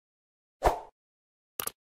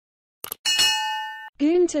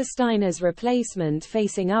Guenther Steiner's replacement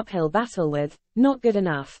facing uphill battle with, not good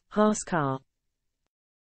enough, Haas car.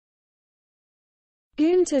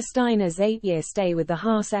 Guenther Steiner's 8-year stay with the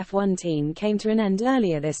Haas F1 team came to an end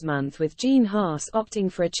earlier this month, with Haas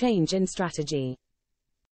opting for a change in strategy.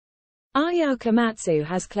 Ayao Komatsu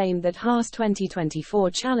has claimed that Haas 2024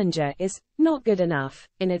 Challenger is not good enough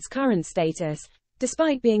in its current status,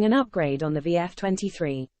 despite being an upgrade on the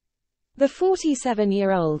VF23. The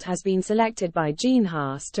 47-year-old has been selected by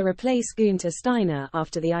Haas to replace Guenther Steiner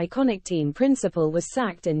after the iconic team principal was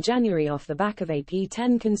sacked in January off the back of a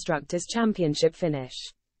P10 Constructors' Championship finish.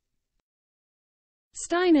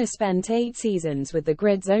 Steiner spent 8 seasons with the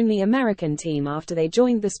grid's only American team after they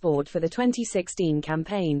joined the sport for the 2016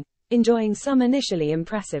 campaign, enjoying some initially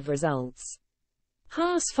impressive results.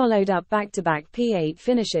 Haas followed up back-to-back P8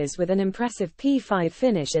 finishes with an impressive P5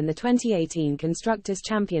 finish in the 2018 Constructors'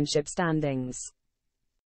 Championship standings.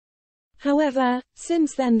 However,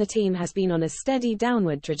 since then the team has been on a steady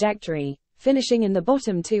downward trajectory, finishing in the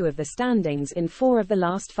bottom 2 of the standings in 4 of the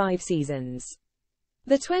last 5 seasons.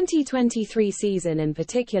 The 2023 season in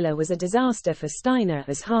particular was a disaster for Steiner,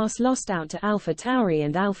 as Haas lost out to AlphaTauri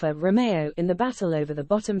and Alfa Romeo in the battle over the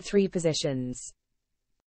bottom 3 positions.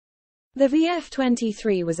 The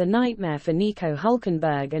VF23 was a nightmare for Nico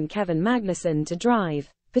Hülkenberg and Kevin Magnussen to drive,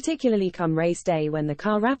 particularly come race day when the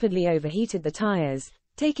car rapidly overheated the tires,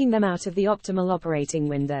 taking them out of the optimal operating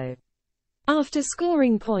window. After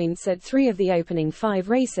scoring points at 3 of the opening 5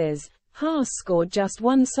 races, Haas scored just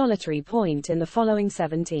 1 solitary point in the following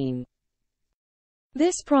 17.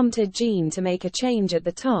 This prompted to make a change at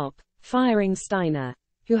the top, firing Steiner,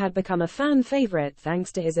 who had become a fan favorite thanks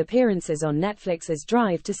to his appearances on Netflix's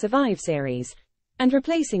Drive to Survive series, and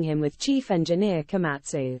replacing him with chief engineer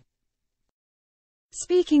Komatsu.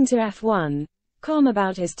 Speaking to F1.com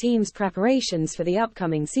about his team's preparations for the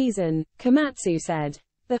upcoming season, Komatsu said,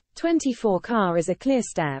 "The 24 car is a clear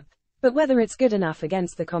step, but whether it's good enough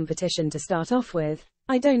against the competition to start off with,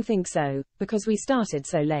 I don't think so, because we started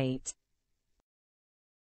so late.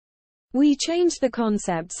 We changed the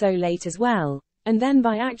concept so late as well. And then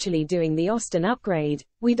by actually doing the Austin upgrade,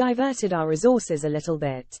 we diverted our resources a little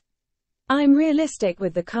bit. I'm realistic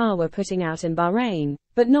with the car we're putting out in Bahrain,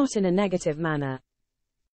 but not in a negative manner.